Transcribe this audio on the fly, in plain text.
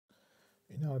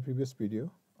In our previous video,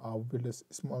 we built a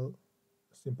small,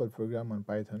 simple program on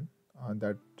Python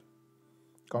that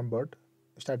convert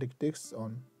static text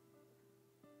on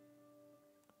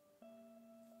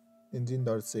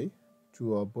engine.c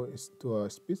to a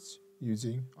speech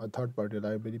using a third-party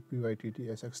library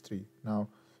pyttsx3. Now,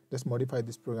 let's modify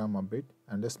this program a bit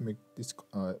and let's make this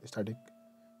static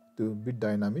to bit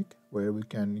dynamic, where we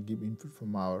can give input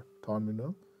from our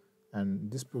terminal, and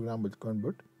this program will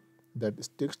convert that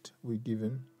text we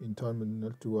given in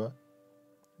terminal to a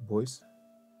voice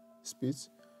speech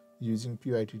using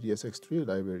pyttsx3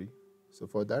 library. So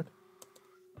for that,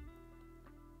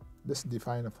 let's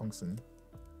define a function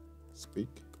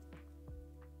speak,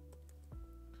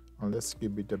 and let's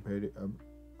give it a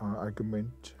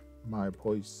argument my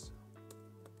voice.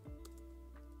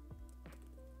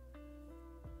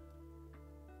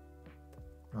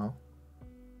 Now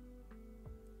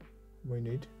we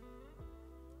need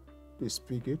to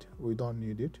speak it, we don't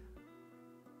need it.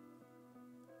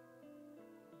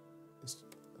 Let's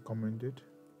comment it.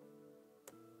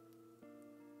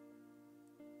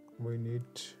 We need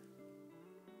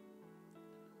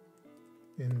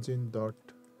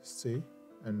engine.c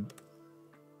and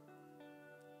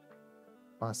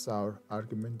pass our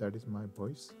argument, that is my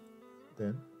voice.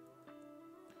 Then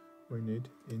we need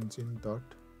engine.run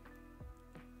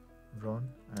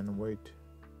and wait.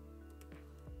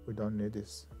 We don't need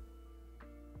this.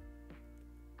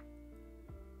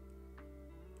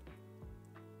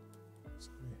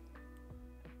 Sorry.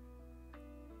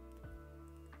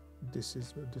 This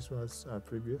was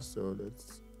previous, so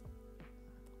let's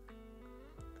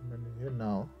comment here.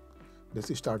 Now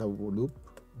let's start a loop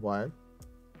while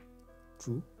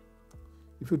true.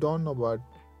 If you don't know about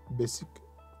basic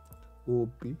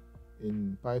OOP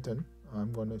in Python,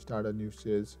 I'm gonna start a new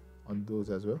series on those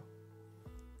as well.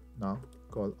 Now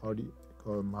call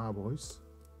my voice.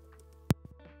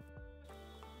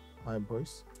 My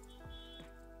voice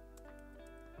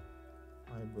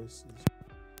is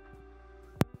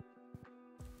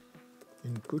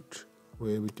input,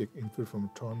 where we take input from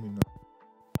terminal.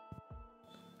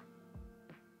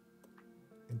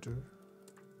 Enter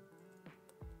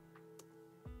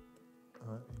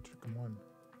command.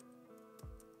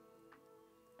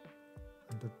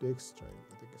 Enter text, right?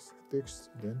 I think it's text.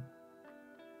 Then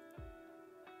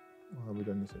we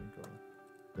don't need semicolon.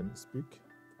 Then speak.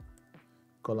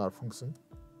 Call our function.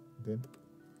 Then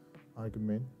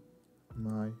argument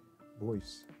my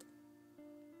voice.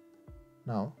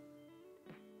 Now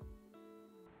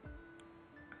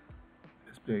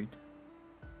let's play it.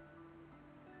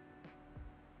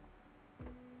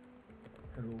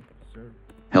 Hello, sir.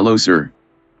 Hello, sir.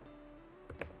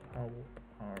 How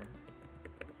are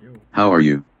you? How are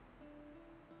you?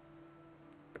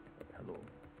 Hello,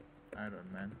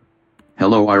 Ironman.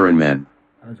 Hello, Ironman.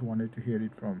 I just wanted to hear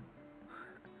it from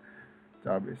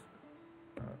Jarvis.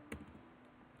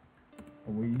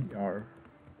 We are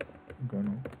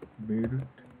gonna build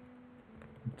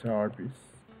Jarvis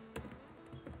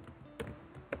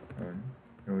on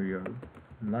real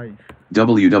life.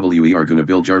 WWE are gonna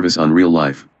build Jarvis on real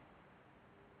life.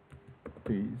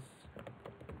 Please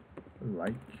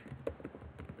like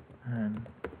and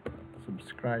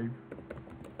subscribe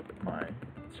my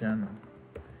channel,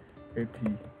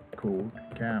 Yeti Code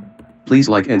Camp. Please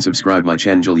like and subscribe my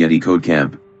channel Yeti Code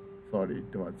Camp. Sorry,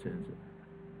 do not change it.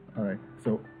 Alright,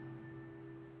 so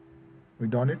we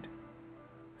done it.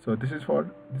 So this is for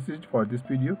this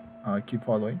video. Keep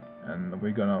following, and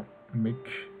we're gonna make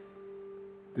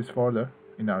this further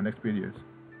in our next videos.